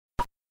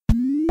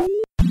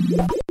Hey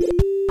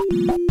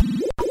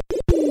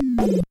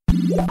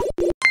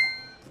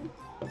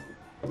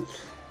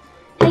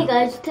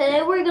guys,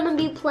 today we're gonna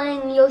be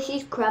playing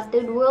Yoshi's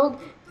Crafted World,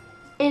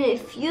 and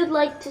if you'd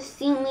like to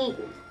see me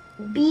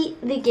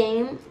beat the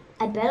game,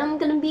 I bet I'm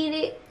gonna beat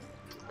it,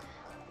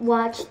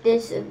 watch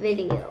this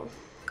video.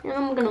 And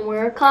I'm gonna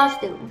wear a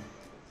costume.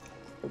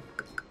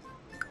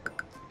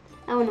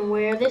 I wanna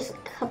wear this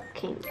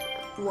cupcake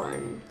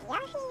one.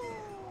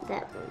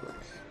 That one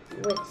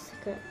looks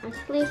good.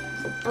 Actually,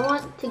 I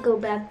want to go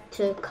back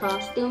to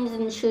costumes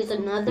and choose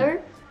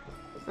another.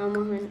 I'm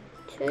going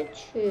to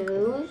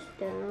choose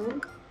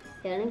down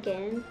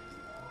again,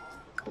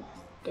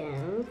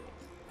 down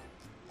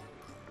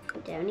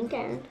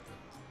again.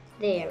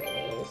 There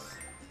it is.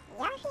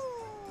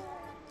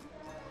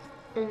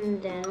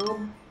 And then I'll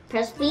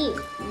press B.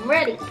 I'm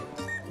ready.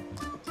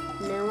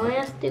 Now I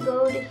have to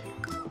go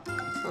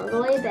all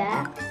the way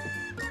back.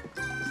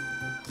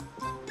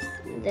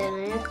 And then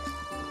I have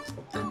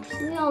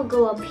actually I'll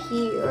go up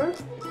here.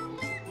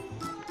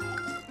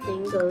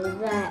 Then go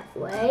that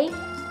way.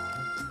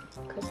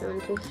 Cut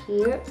onto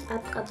here,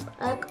 up,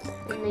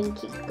 and then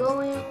keep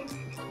going.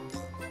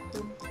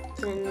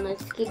 And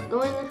let's keep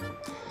going.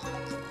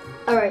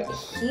 Alright,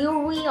 here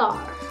we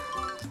are.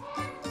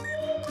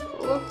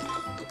 Look.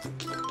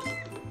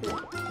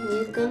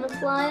 He's gonna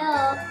fly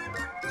up.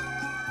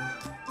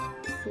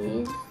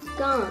 He's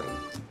gone.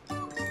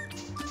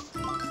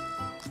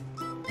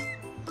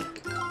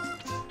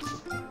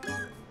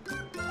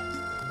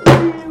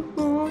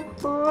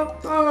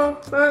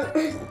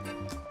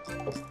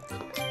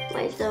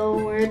 Wait, so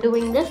we're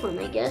doing this one,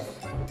 I guess.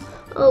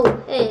 Oh,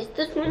 hey, is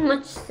this one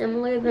much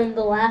similar than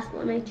the last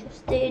one I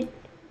just did?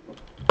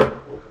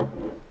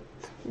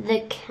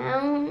 The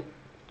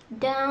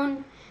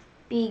countdown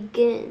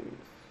begins.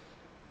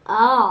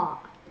 Ah,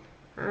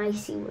 I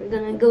see. We're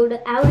gonna go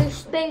to outer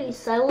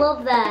space. I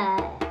love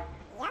that.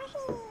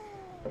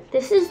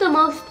 This is the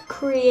most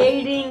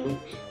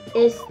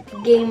creatingest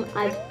game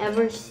I've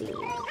ever seen.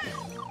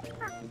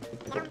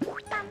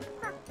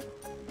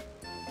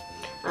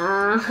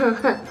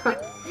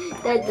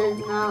 That does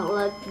not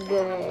look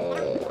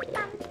good.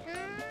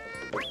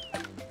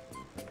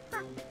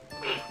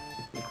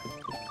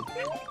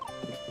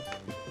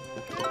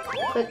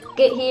 Quick,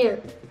 get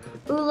here.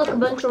 Ooh, look, a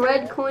bunch of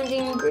red coins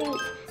and green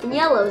and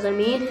yellows, I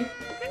mean.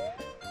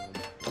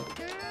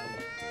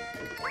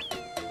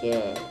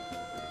 Yeah.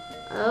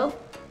 Oh.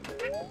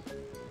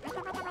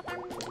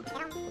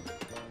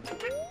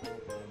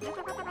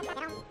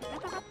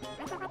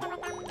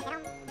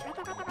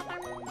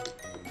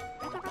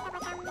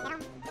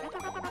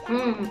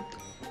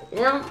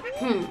 Yeah.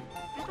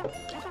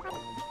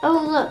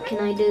 Oh, look, can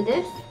I do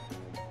this?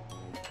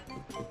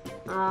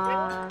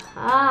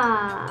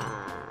 Aha.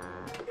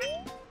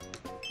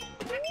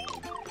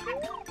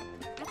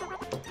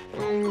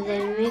 And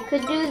then we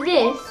could do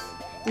this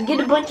and get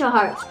a bunch of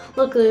hearts.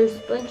 Look, there's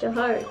a bunch of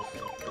hearts.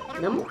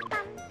 No.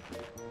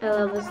 I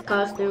love this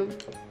costume.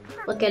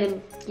 Look at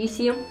him. You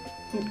see him?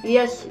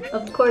 Yes,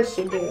 of course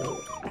you do.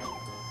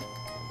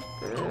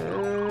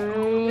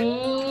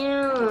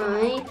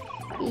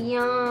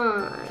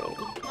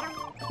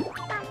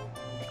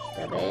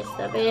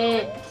 Stop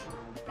it.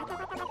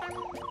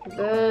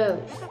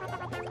 Gross.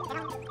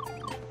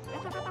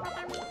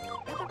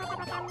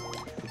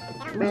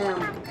 Bam.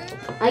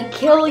 I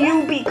kill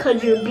you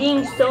because you're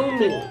being so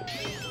mean.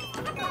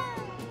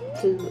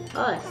 To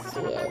us,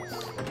 yes.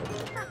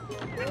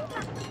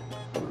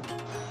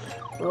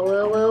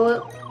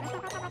 Whoa.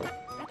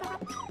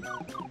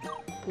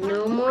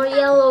 No more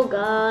yellow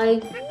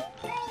guy.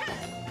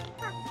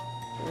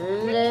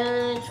 And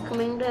then it's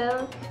coming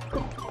down.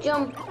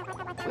 Jump.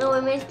 No,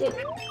 I missed it.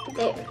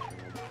 There.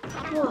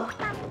 Whoa.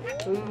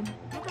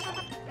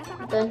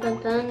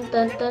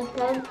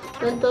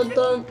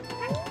 Dun.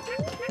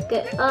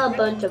 Get a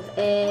bunch of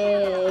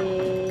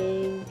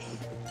eggs.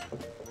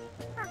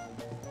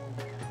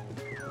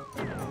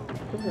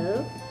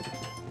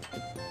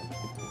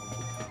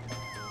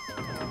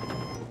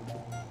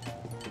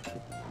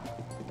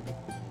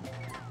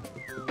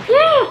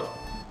 Yeah!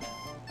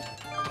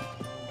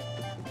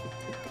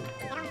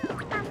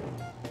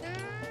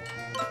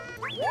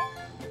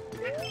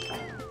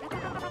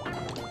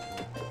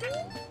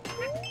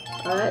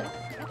 What?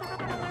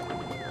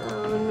 Oh,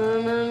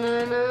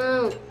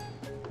 no.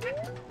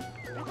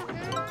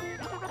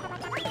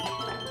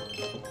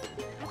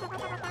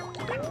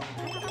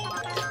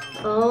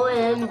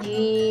 OMG,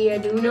 I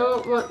do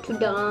not want to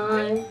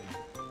die.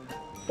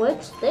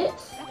 What's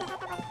this?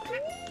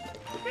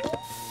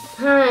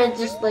 It's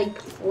just like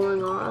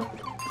falling off.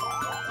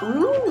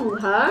 Ooh,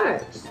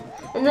 hearts.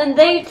 And then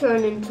they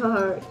turn into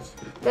hearts.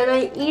 Then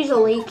I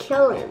easily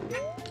kill him.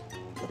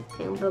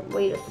 Okay, but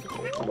wait a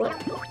second. What?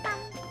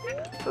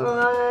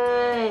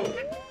 Alright.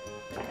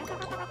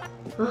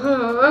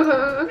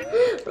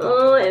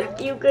 Oh, if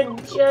you could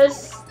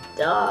just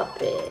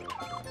stop it.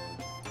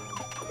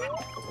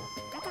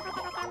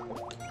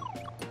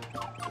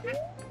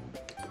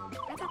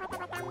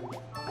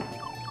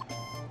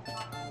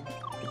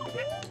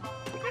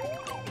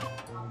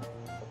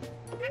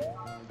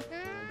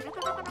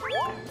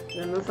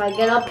 Then if I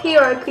get up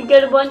here, I could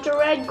get a bunch of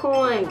red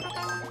coins.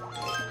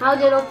 How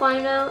did I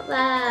find out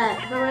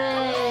that?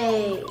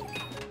 Hooray!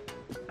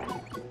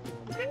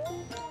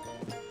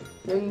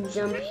 Then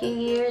jump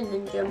here,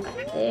 then jump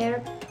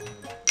there.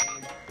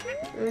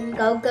 And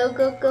go, go,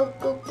 go, go,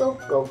 go, go,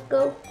 go,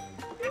 go.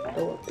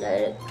 Don't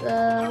let it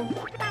go.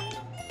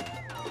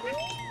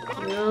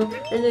 No,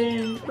 and then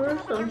in her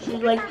song,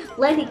 she's like,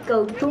 let it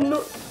go. Do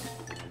not.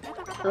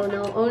 Oh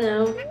no, oh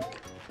no.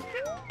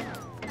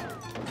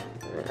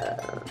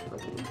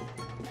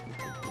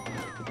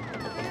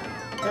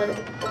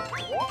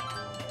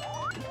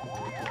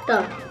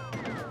 Stop.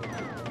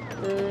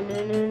 No, no,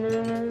 no, no,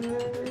 no, no.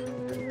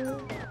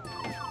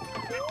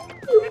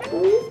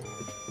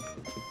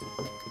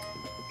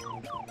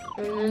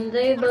 And then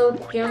they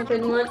both jump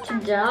and want to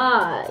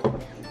die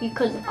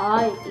because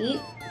I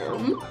eat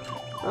them.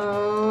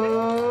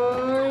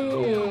 Oh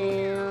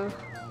yeah.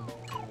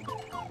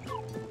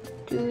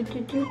 Do, do,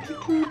 do, do,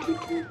 do, do, do,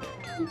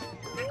 do.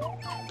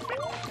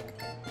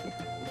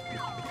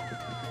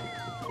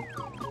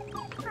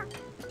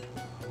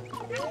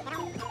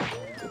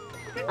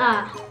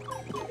 Ah.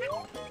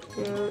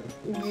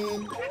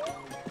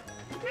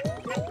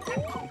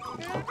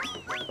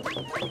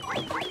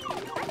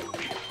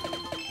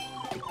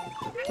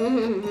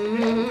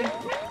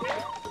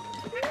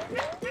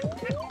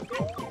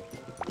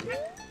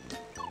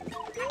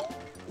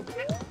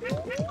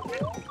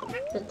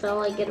 That's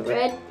all I get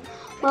red.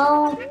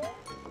 Well,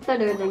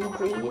 better than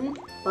green.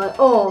 But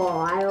oh,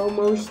 I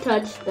almost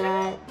touched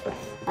that.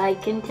 I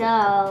can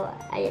tell.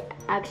 I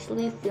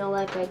actually feel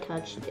like I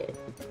touched it.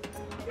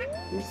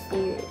 I'm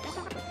serious.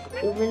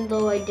 Even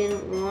though I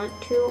didn't want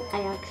to,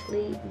 I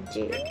actually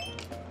did.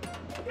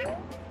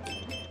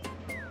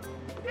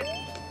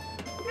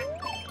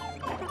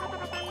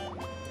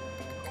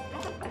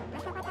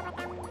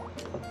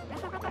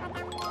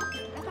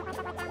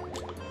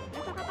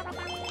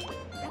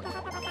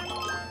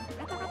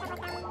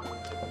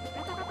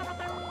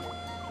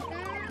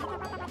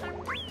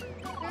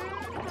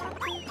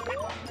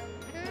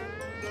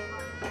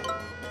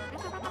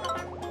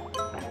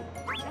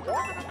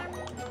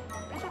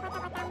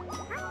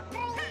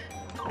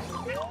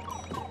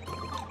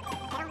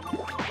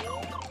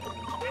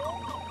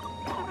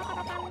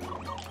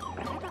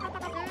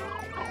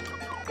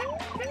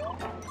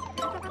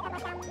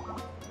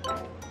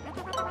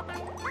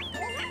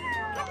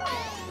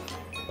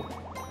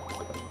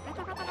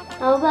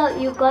 How about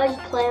you guys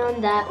play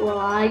on that while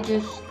I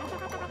just,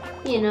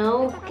 you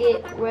know,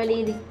 get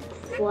ready to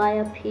fly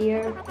up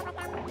here?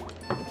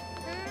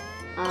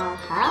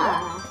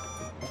 Aha!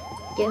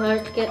 Get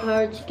hearts, get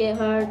hearts, get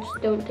hearts.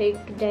 Don't take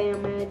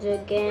damage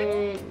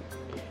again.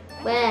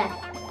 Where?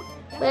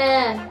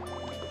 Where?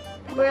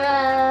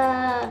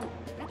 Bruh!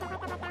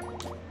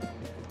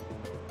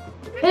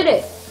 Hit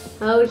it!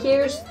 Oh,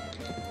 here's...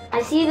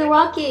 I see the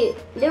rocket.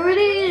 There it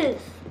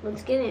is!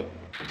 Let's get it.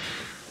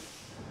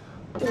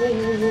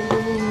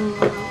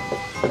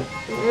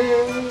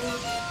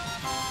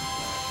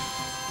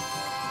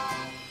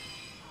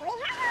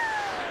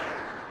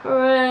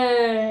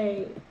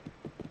 Hooray!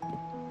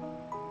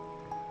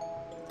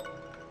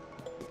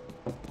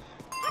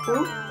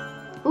 Oh.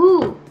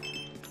 Ooh!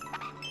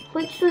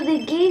 Wait, so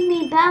they gave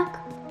me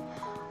back?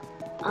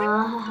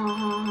 Ah!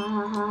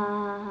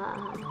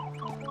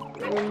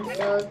 I'm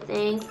so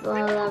thankful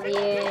of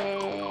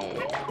you.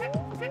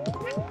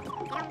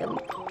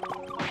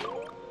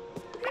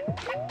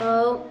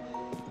 Oh,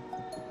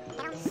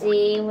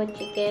 see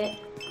what you get.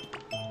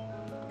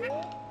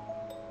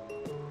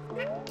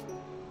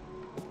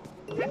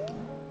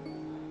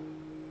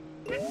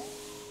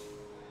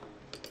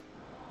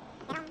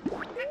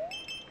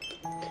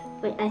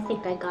 Wait, I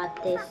think I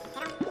got this.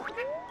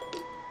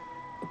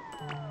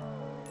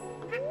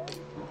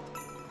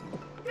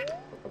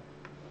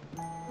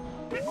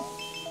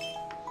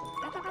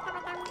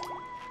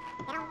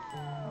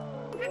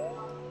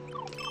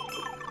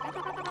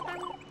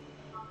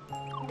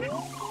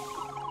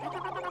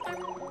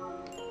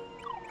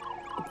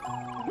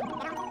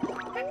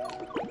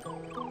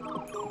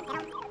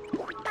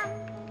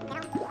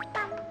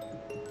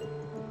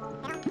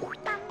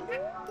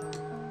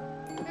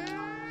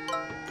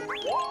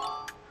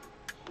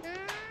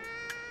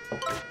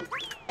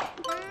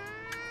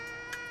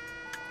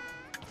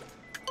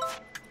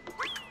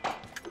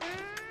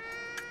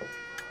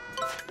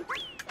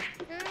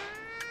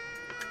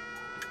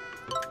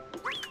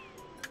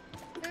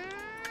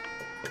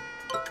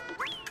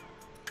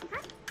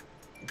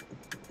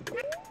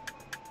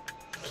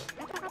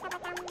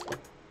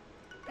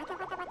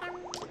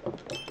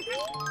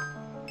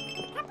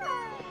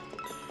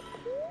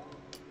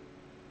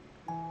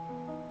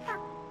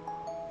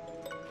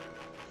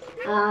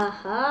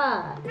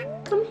 Aha!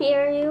 Come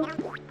here, you.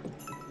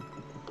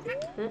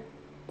 Huh?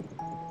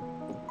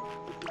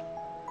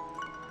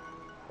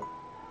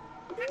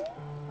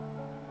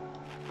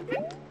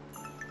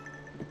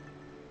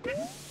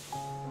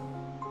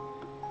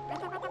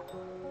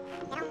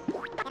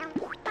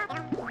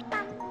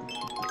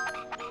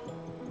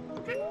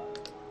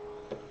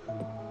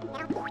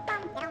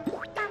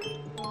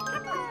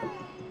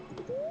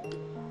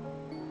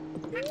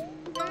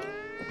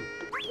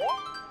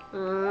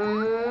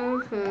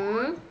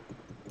 Uh-huh.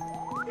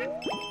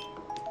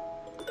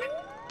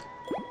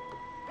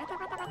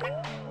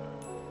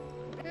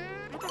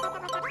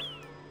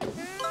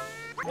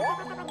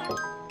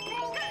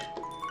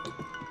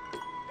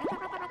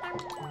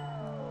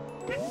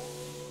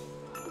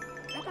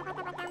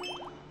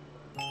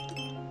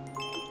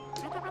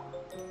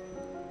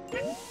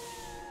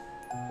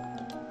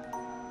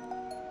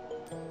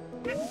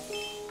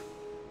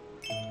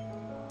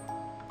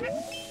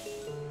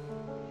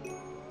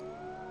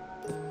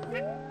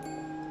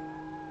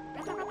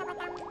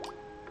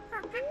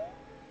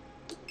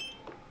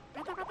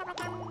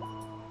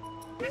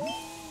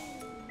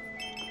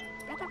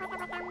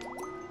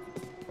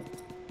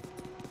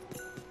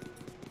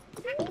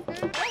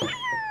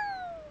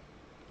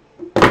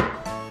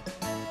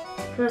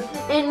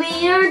 And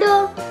we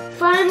are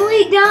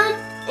finally done.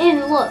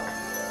 And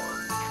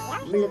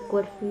look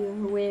what we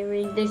are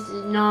wearing. This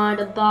is not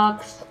a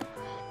box.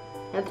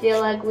 I feel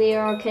like we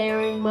are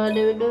carrying, but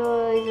it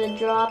is a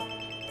drop.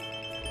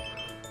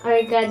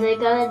 Alright guys, I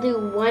gotta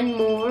do one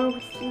more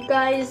with you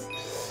guys.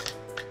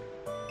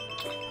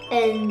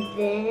 And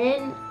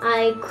then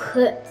I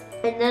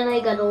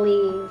gotta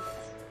leave.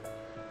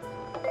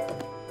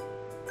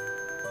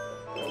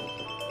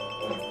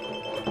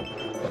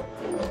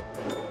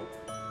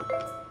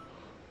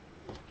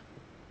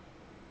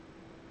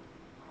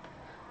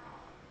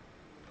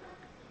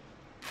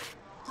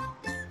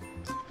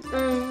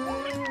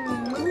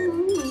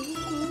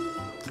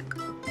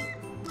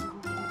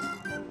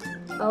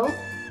 Oh,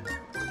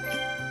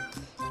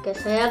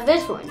 guess I have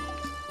this one,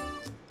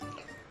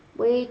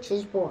 which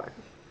is born.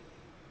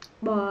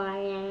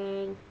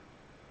 Boing.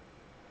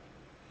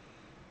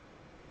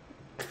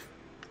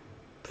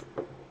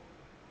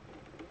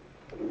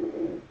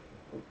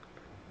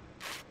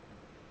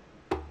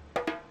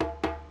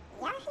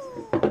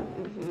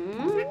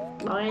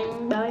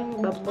 Boing, boing,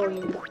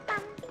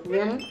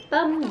 boing.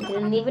 Bum,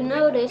 didn't even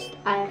notice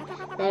that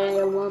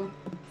I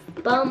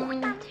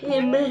bumped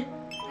him.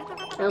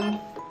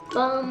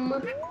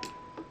 Bum.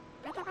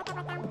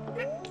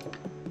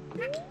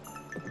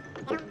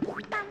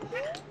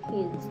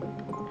 He's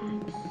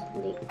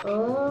actually,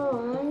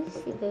 oh, I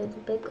see, there's a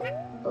big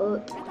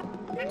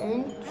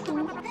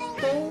entrance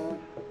there.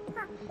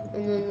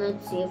 And then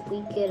let's see if we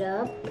get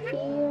up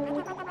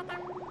here.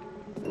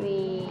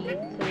 We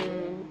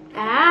can,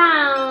 ow!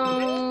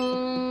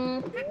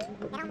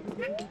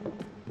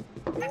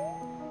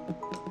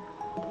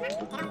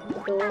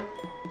 So,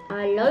 I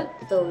like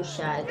those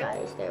Shy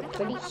Guys. They're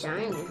pretty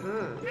shiny,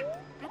 huh?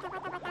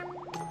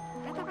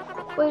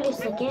 Wait a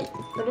second,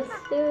 but if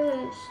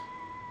there's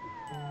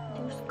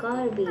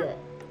gotta be a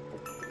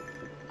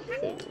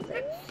thing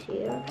that's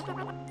here.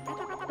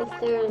 If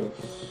there's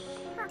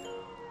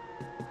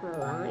a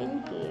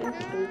line here,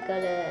 we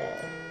gotta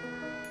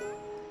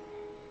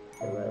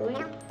throw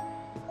it.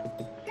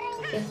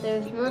 If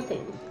there's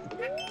nothing.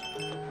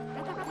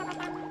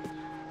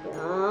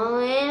 Oh,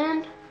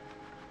 and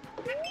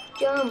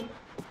jump.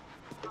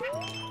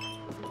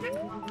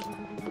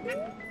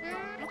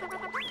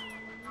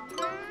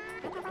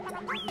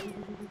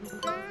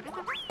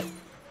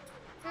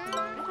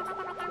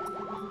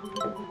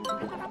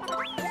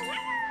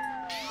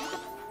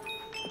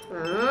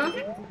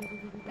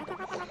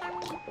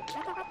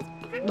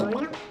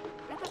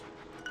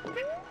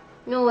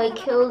 No, I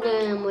killed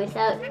him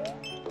without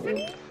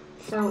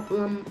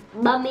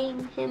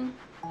bumming him.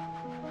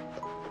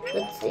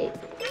 Let's see.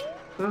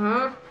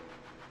 No,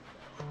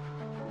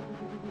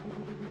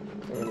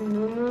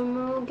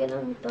 get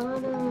on the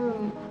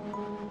bottom.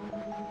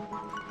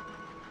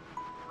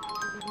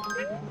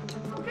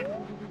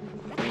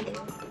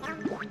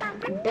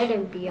 It better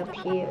be up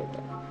here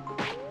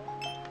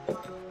though.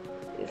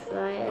 If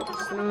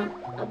it's not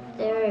up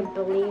there, I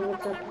believe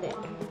it's up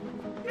there.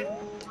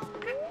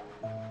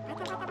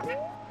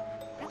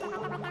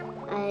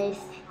 I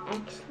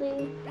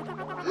actually,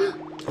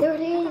 there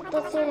it is,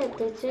 that's it.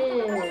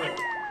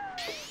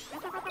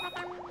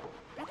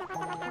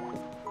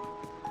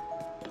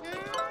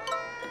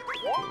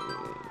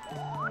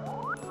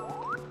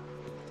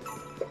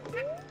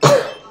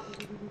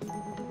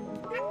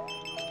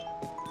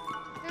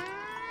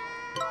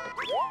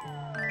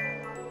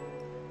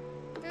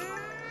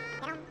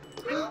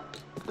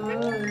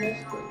 Oh,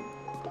 this one.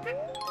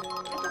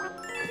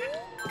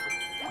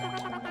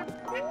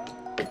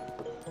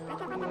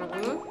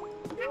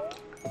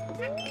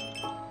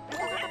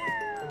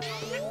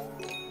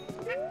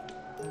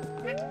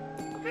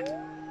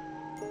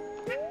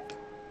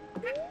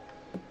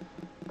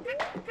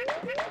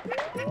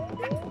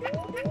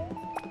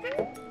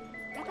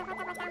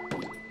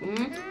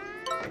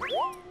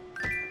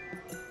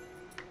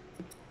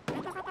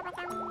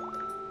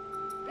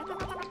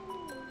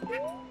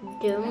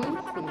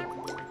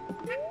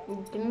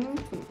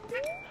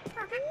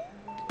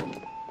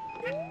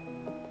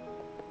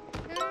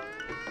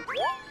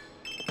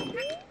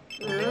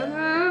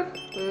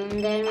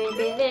 And then we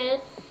do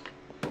this,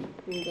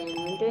 and then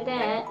we do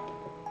that.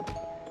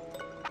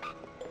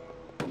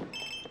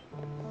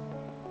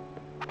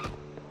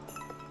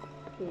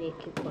 You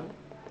keep going.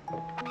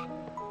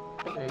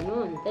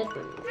 this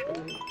one is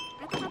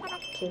gonna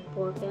keep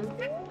working.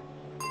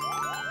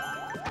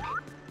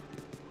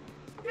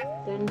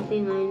 The only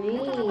thing I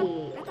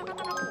need.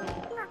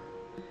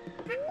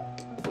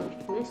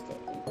 I missed it.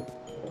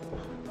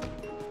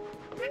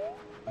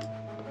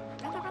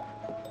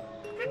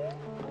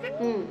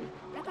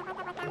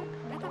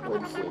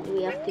 Let's see, do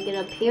we have to get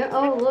up here?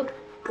 Oh, look,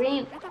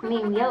 green, I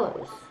mean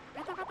yellows.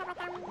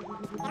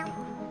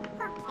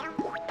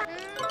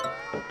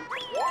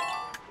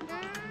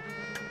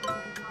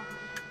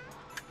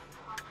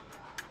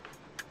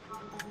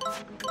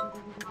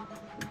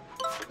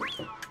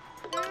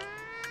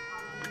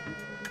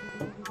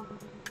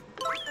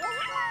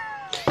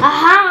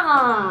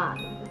 Aha!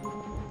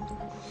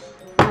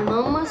 I'm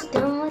almost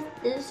done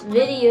with this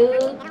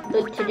video,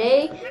 but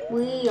today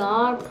we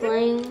are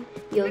playing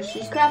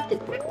Yoshi's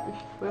Crafted World.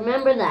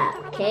 Remember that,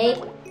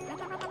 okay?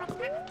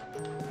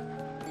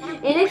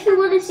 And if you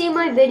want to see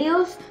my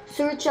videos,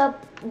 search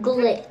up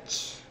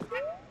glitch.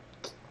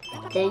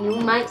 Then you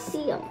might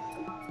see them.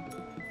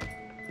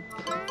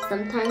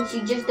 Sometimes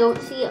you just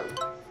don't see them,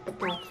 but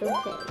that's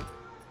okay.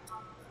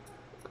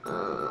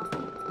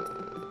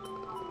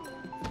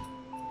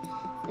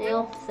 They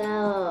all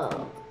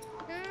fell.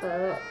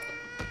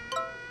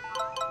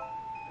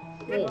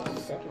 Wait a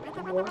second.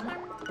 What?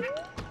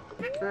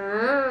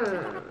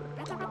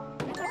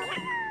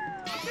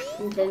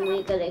 And then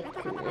we gotta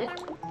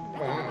connect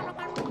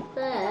that to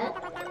that.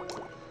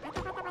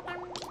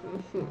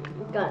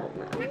 Got it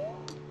now.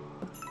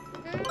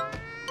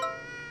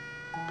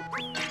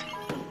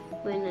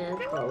 When a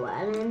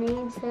koala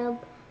needs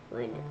help,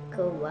 when a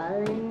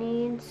koala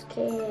needs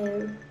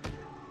care,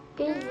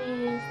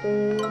 Izzy's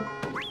there.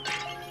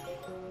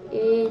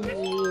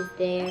 Izzy's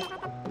there.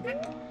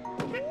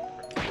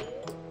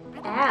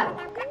 Ow.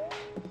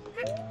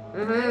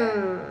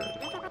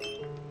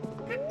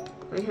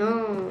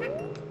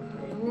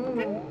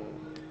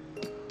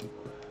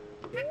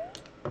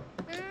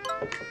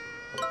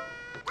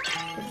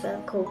 If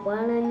a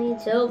koala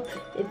needs help,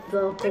 if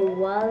a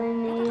koala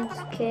needs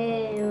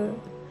care,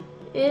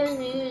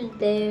 Izzy's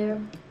there.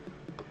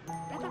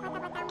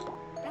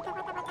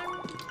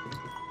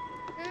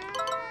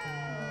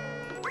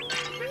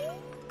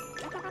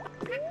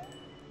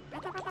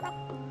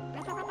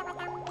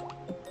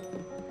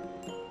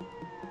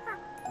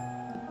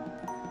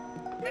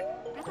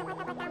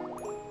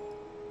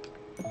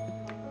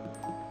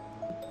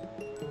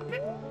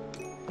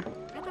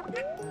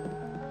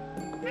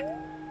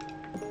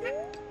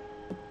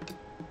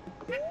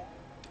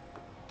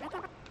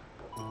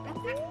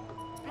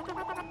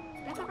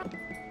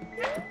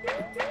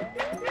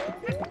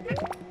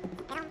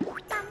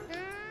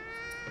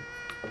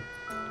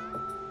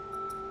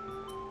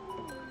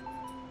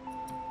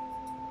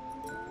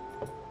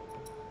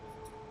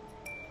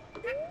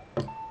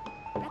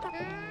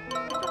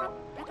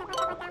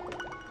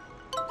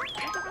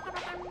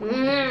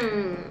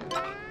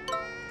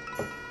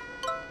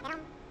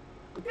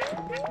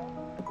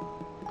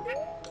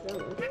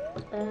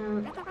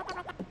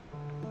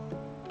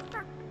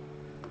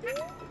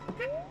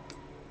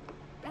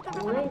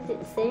 Why is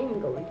it saying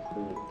going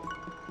here?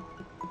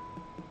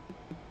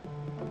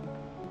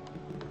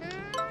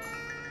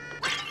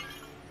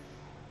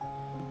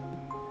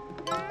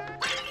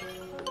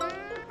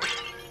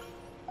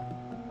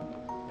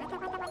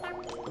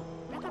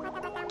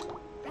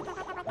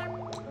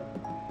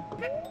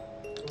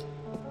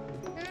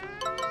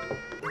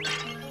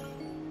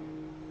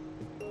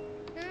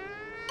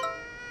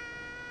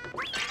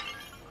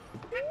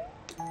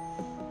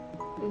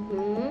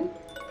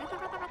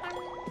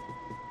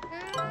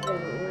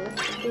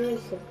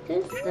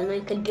 Then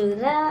I could do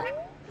that.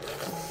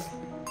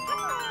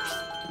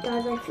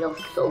 Guys, I feel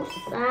so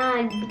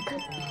sad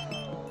because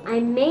I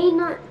may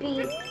not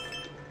be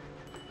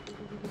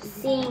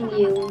seeing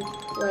you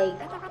like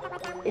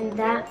in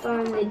that far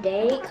in the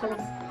day because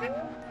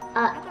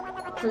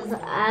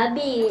I'll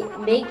be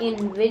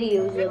making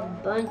videos a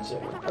bunch.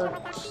 Because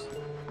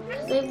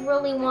I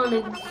really want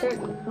a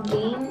certain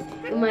game,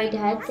 and my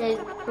dad said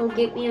he'll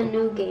get me a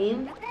new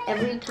game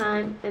every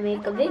time I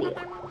make a video.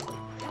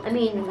 I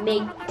mean,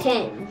 make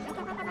 10.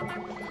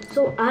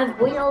 So I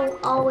will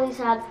always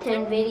have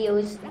 10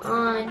 videos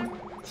on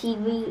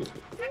TV.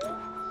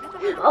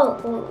 Oh,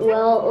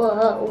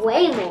 well,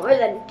 way more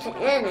than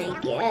 10, I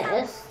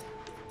guess.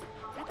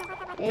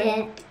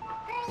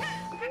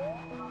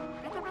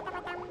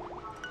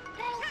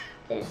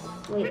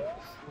 Wait,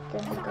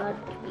 that's got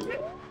to be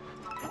it.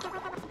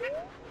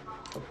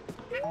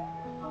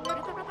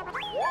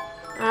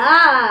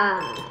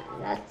 Ah,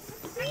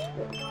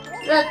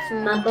 that's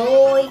my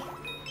boy.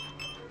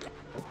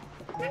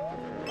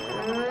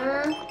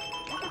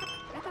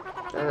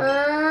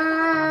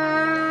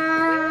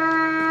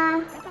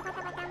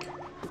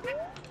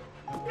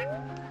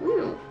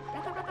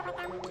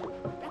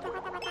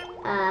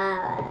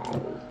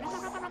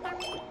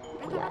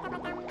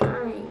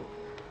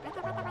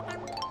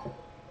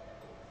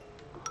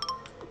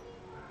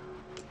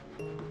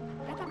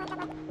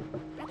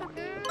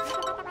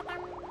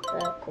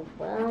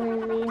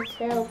 Koala needs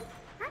help.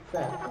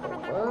 The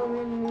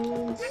woman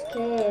needs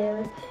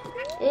care.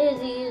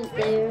 Izzy's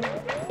there.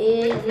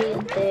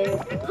 Izzy's there.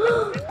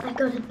 I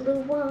got a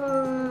blue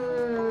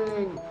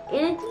one.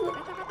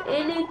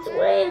 And it's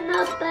way in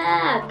the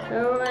back.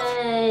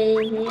 Hooray!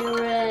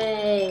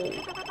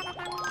 Hooray!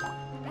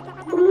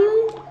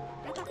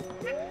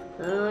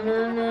 Oh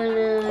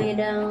no, you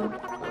don't.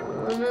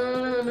 Oh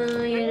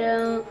no, you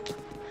don't.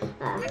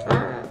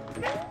 Aha.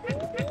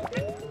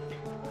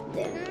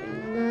 Then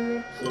I'm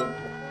gonna keep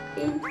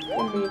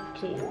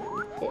infinity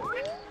with this.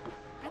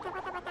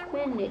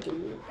 Infinity.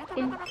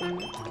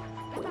 Infinite.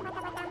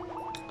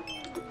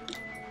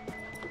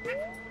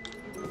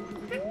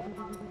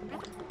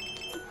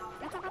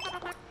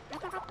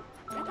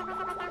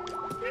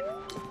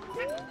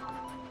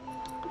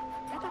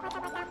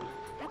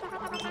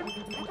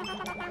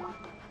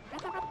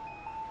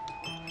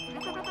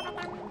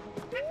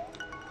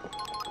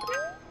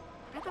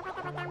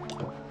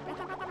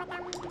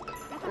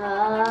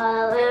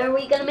 Are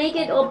we gonna make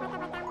it? Oh.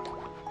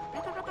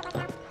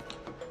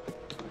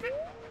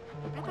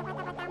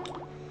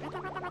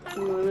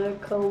 When a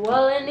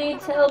koala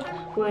needs help,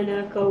 when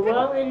a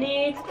koala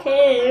needs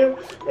care,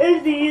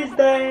 Izzy's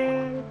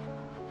there.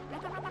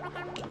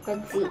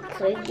 Let's see,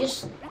 could I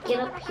just get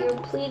up here,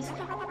 please?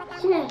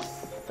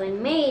 Yes, I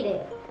made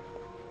it.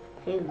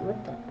 Hey,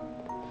 what the?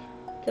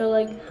 They're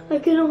like, I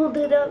can hold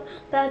it up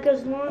back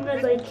as long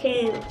as I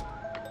can.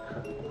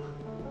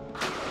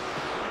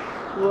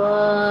 Whoa.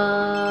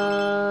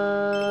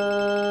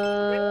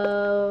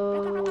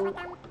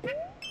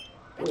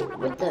 Wait,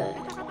 what the?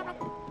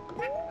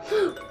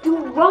 Do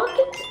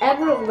rockets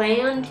ever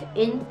land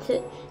in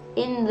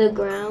the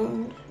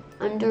ground,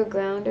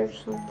 underground or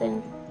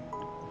something?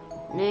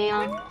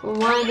 Nah,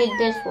 why did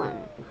this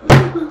one?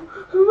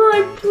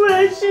 My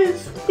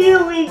precious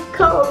feeling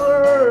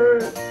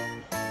color.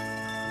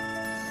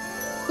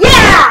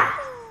 Yeah!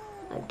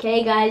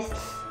 Okay guys,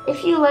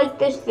 if you like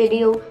this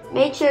video,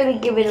 make sure to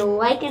give it a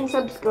like and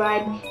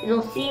subscribe, and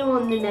I'll see you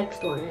on the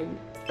next one.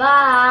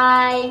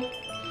 Bye!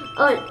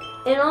 Oh,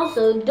 and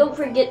also, don't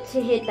forget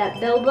to hit that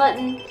bell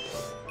button,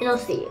 and I'll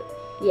see you.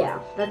 Yeah,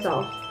 that's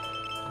all.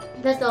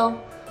 That's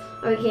all.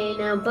 Okay,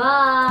 now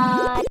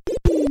bye!